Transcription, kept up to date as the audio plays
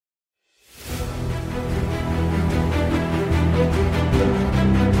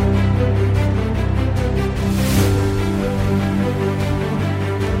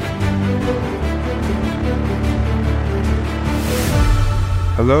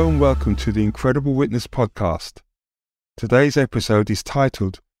Hello and welcome to the Incredible Witness podcast. Today's episode is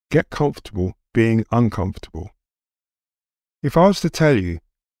titled, Get Comfortable Being Uncomfortable. If I was to tell you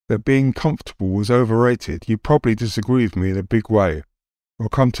that being comfortable was overrated, you'd probably disagree with me in a big way, or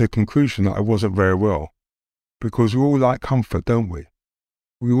come to a conclusion that I wasn't very well. Because we all like comfort, don't we?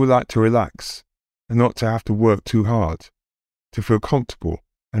 We all like to relax, and not to have to work too hard, to feel comfortable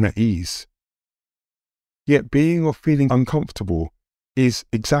and at ease. Yet being or feeling uncomfortable is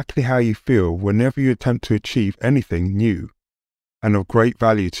exactly how you feel whenever you attempt to achieve anything new and of great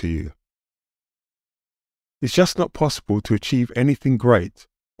value to you. It's just not possible to achieve anything great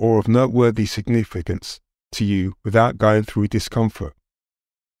or of noteworthy significance to you without going through discomfort.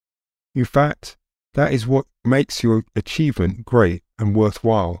 In fact, that is what makes your achievement great and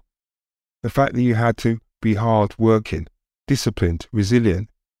worthwhile. The fact that you had to be hard working, disciplined, resilient,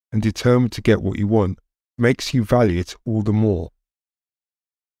 and determined to get what you want makes you value it all the more.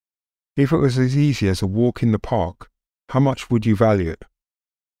 If it was as easy as a walk in the park, how much would you value it?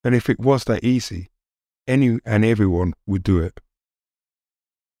 And if it was that easy, any and everyone would do it.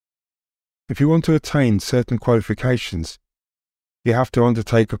 If you want to attain certain qualifications, you have to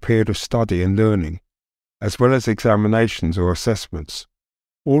undertake a period of study and learning, as well as examinations or assessments,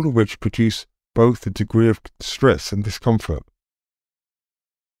 all of which produce both a degree of stress and discomfort.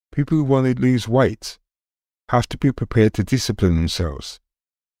 People who want to lose weight have to be prepared to discipline themselves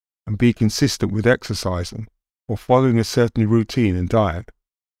and be consistent with exercising or following a certain routine and diet.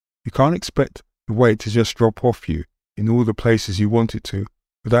 You can't expect the weight to just drop off you in all the places you want it to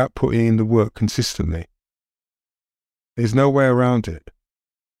without putting in the work consistently. There's no way around it.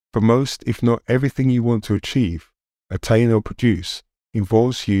 For most, if not everything you want to achieve, attain or produce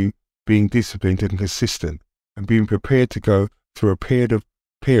involves you being disciplined and consistent and being prepared to go through a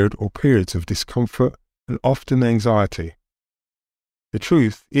period or periods of discomfort and often anxiety. The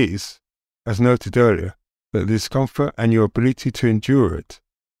truth is, as noted earlier, that the discomfort and your ability to endure it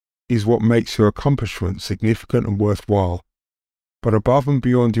is what makes your accomplishment significant and worthwhile. But above and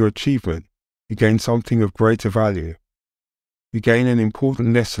beyond your achievement, you gain something of greater value. You gain an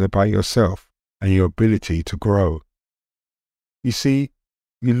important lesson about yourself and your ability to grow. You see,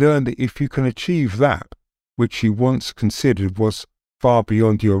 you learn that if you can achieve that which you once considered was far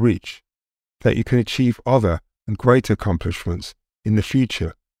beyond your reach, that you can achieve other and greater accomplishments in the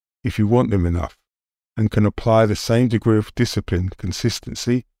future if you want them enough, and can apply the same degree of discipline,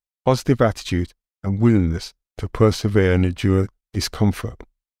 consistency, positive attitude, and willingness to persevere and endure discomfort.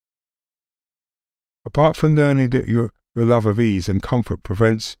 Apart from learning that your love of ease and comfort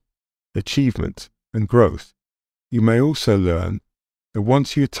prevents achievement and growth, you may also learn that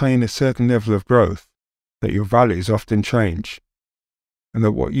once you attain a certain level of growth, that your values often change, and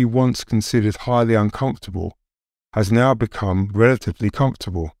that what you once considered highly uncomfortable has now become relatively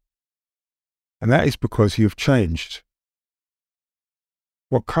comfortable. And that is because you have changed.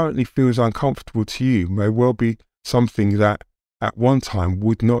 What currently feels uncomfortable to you may well be something that at one time you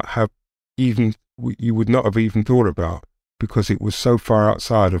would not have even thought about, because it was so far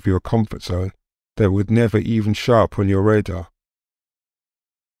outside of your comfort zone that it would never even show up on your radar.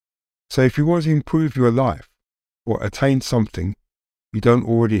 So if you want to improve your life or attain something you don't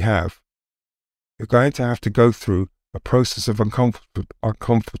already have, you're going to have to go through a process of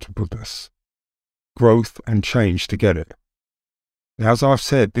uncomfortableness, growth and change to get it. Now, as I've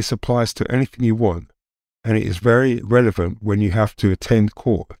said, this applies to anything you want, and it is very relevant when you have to attend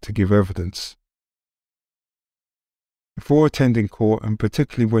court to give evidence. Before attending court, and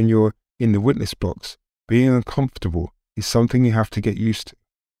particularly when you're in the witness box, being uncomfortable is something you have to get used to.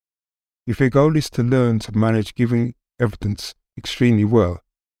 If your goal is to learn to manage giving evidence extremely well,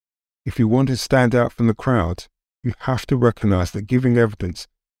 if you want to stand out from the crowd, you have to recognize that giving evidence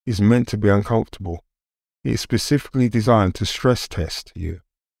is meant to be uncomfortable. It is specifically designed to stress test you.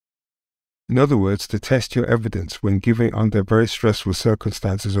 In other words, to test your evidence when giving under very stressful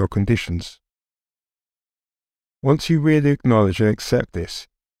circumstances or conditions. Once you really acknowledge and accept this,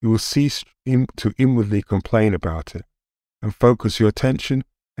 you will cease to inwardly complain about it and focus your attention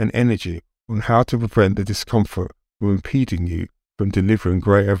and energy on how to prevent the discomfort from impeding you from delivering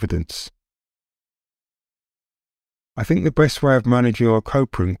great evidence. I think the best way of managing or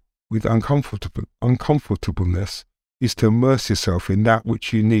coping with uncomfortableness is to immerse yourself in that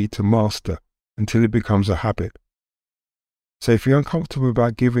which you need to master until it becomes a habit. So if you're uncomfortable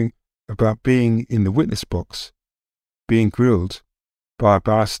about being in the witness box, being grilled by a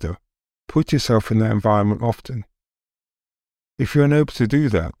barrister, put yourself in that environment often. If you're unable to do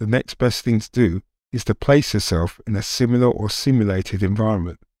that, the next best thing to do is to place yourself in a similar or simulated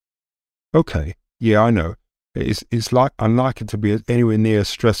environment. Okay, yeah, I know, It's like unlikely to be anywhere near as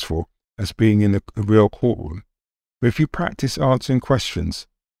stressful as being in a real courtroom. But if you practice answering questions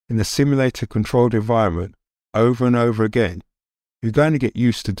in a simulated controlled environment over and over again, you're going to get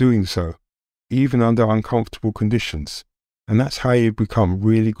used to doing so, even under uncomfortable conditions, and that's how you become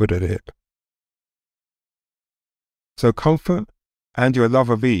really good at it. So comfort and your love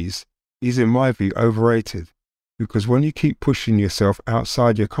of ease is, in my view, overrated, because when you keep pushing yourself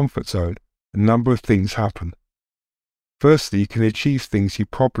outside your comfort zone, a number of things happen. Firstly, you can achieve things you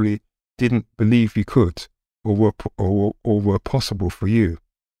probably didn't believe you could or were possible for you.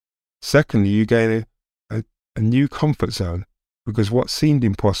 Secondly, you gain a new comfort zone, because what seemed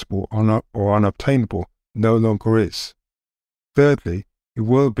impossible or unobtainable no longer is. Thirdly, your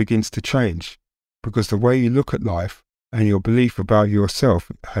world begins to change, because the way you look at life and your belief about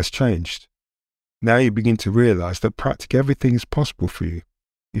yourself has changed. Now you begin to realize that practically everything is possible for you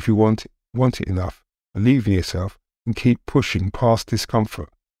if you want it enough, believe in yourself, and keep pushing past discomfort,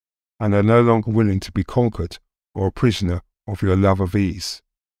 and are no longer willing to be conquered or a prisoner of your love of ease.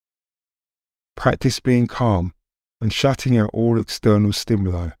 Practice being calm and shutting out all external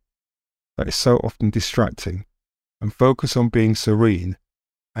stimuli that is so often distracting, and focus on being serene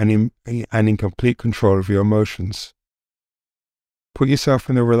and in complete control of your emotions. Put yourself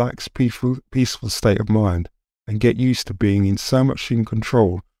in a relaxed, peaceful state of mind, and get used to being in so much in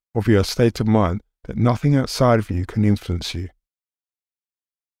control of your state of mind that nothing outside of you can influence you.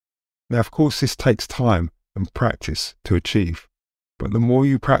 Now, of course, this takes time and practice to achieve, but the more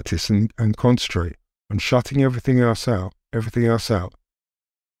you practice and concentrate on shutting everything else out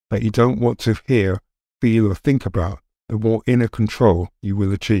that you don't want to hear, feel, or think about, the more inner control you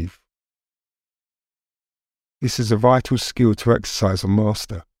will achieve. This is a vital skill to exercise and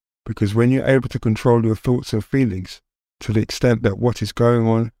master, because when you're able to control your thoughts and feelings to the extent that what is going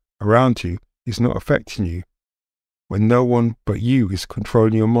on around you is not affecting you, when no one but you is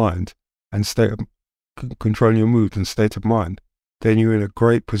controlling your mind and controlling your mood and state of mind, then you're in a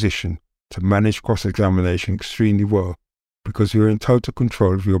great position to manage cross-examination extremely well, because you're in total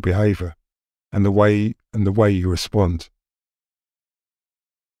control of your behavior and the way you respond.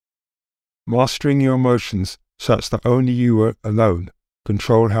 Mastering your emotions such that only you alone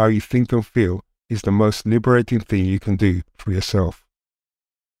control how you think and feel is the most liberating thing you can do for yourself.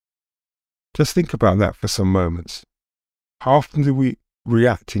 Just think about that for some moments. How often do we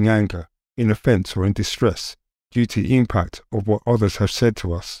react in anger, in offense, or in distress due to the impact of what others have said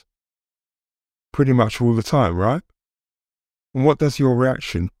to us? Pretty much all the time, right? And what does your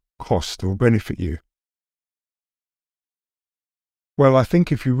reaction cost or benefit you? Well, I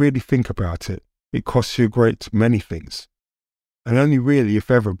think if you really think about it, it costs you a great many things, and only really, if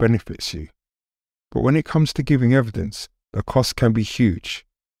ever, benefits you. But when it comes to giving evidence, the cost can be huge,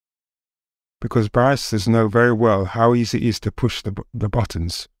 because barristers know very well how easy it is to push the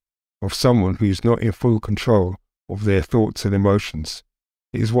buttons of someone who is not in full control of their thoughts and emotions.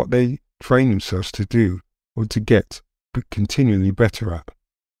 It is what they train themselves to do or to get continually better at.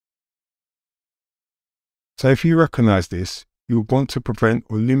 So if you recognize this, you will want to prevent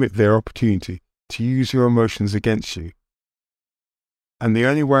or limit their opportunity to use your emotions against you. And the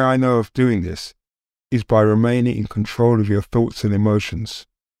only way I know of doing this is by remaining in control of your thoughts and emotions.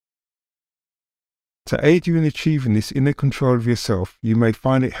 To aid you in achieving this inner control of yourself, you may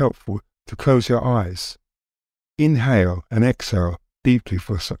find it helpful to close your eyes. Inhale and exhale deeply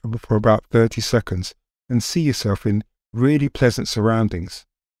for about 30 seconds and see yourself in really pleasant surroundings,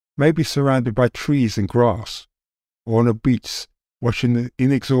 maybe surrounded by trees and grass, or on a beach watching the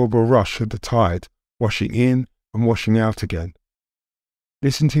inexorable rush of the tide, washing in and washing out again.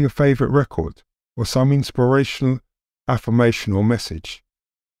 Listen to your favourite record or some inspirational affirmation or message.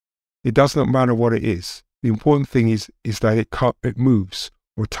 It does not matter what it is. The important thing is that it moves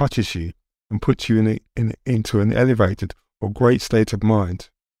or touches you and puts you into an elevated or great state of mind.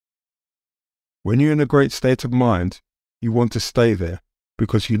 When you're in a great state of mind, you want to stay there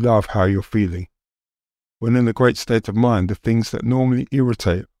because you love how you're feeling. When in a great state of mind, the things that normally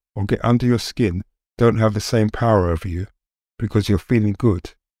irritate or get under your skin don't have the same power over you because you're feeling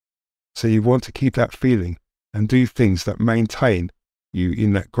good. So you want to keep that feeling and do things that maintain you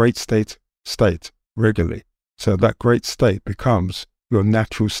in that great state regularly, so that great state becomes your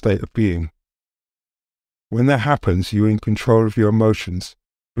natural state of being. When that happens, you're in control of your emotions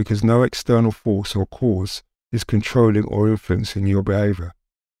because no external force or cause is controlling or influencing your behavior.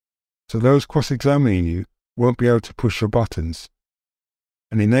 So those cross-examining you won't be able to push your buttons,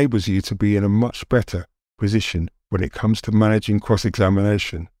 and enables you to be in a much better position when it comes to managing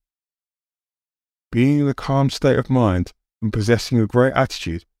cross-examination. Being in a calm state of mind and possessing a great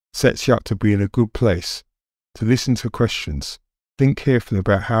attitude sets you up to be in a good place to listen to questions, think carefully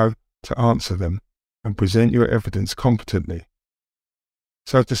about how to answer them, and present your evidence competently.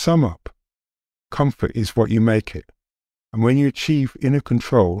 So to sum up, comfort is what you make it, and when you achieve inner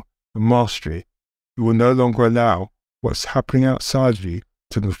control and mastery, you will no longer allow what's happening outside you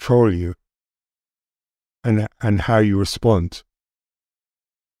to control you and how you respond.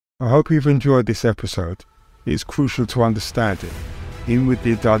 I hope you've enjoyed this episode. It is crucial to understand it,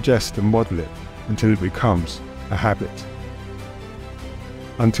 inwardly digest and model it until it becomes a habit.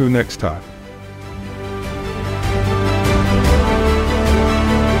 Until next time.